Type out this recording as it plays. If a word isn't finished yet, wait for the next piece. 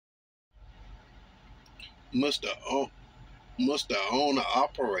Must the must the owner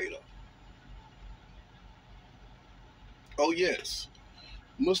operator. Oh yes,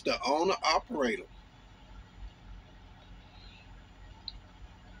 must the owner operator.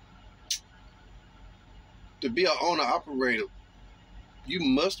 To be an owner operator, you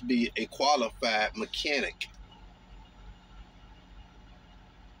must be a qualified mechanic.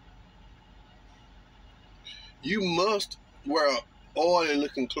 You must wear oily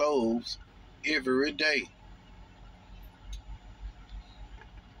looking clothes every day.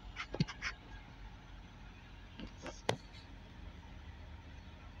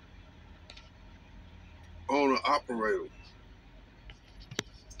 Owner operator.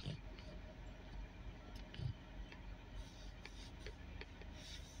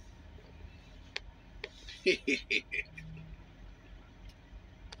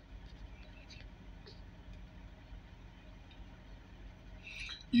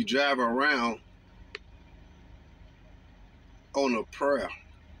 You drive around on a prayer.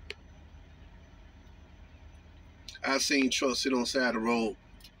 I've seen trucks sit on the side of the road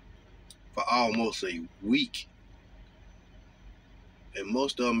for almost a week, and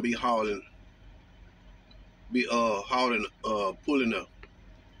most of them pulling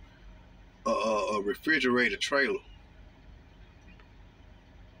a refrigerator trailer.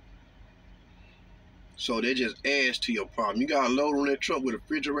 So they just adds to your problem. You got a load on that truck with a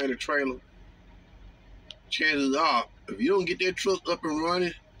refrigerator trailer. Chances are, if you don't get that truck up and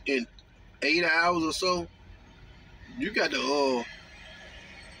running in 8 hours or so, you got to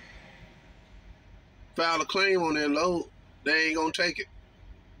file a claim on that load. They ain't gonna take it.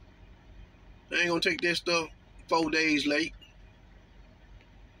 They ain't gonna take that stuff 4 days late.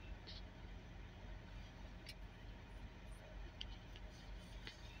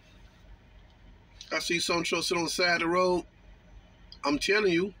 I see some trucks sit on the side of the road. I'm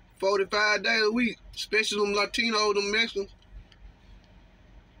telling you, 45 days a week, especially them Latinos, them Mexicans.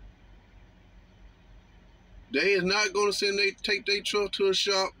 They is not gonna take their truck to a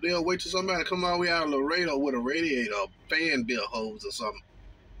shop. They'll wait till somebody come all the way out of Laredo with a radiator, a fan belt hose or something.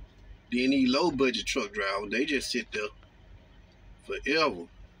 Then these low budget truck drivers, they just sit there forever.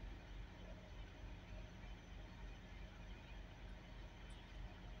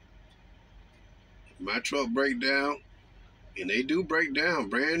 My truck break down, and they do break down.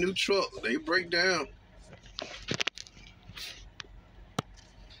 Brand new trucks, they break down.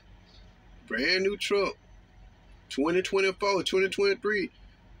 Brand new truck, 2024, 2023,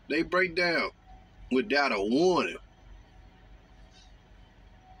 they break down without a warning.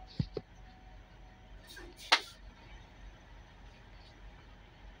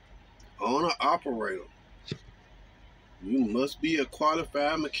 Owner operator, you must be a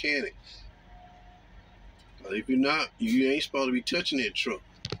qualified mechanic. If you're not, you ain't supposed to be touching that truck.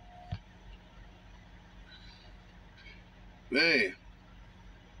 Man,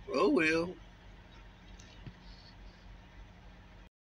 oh well.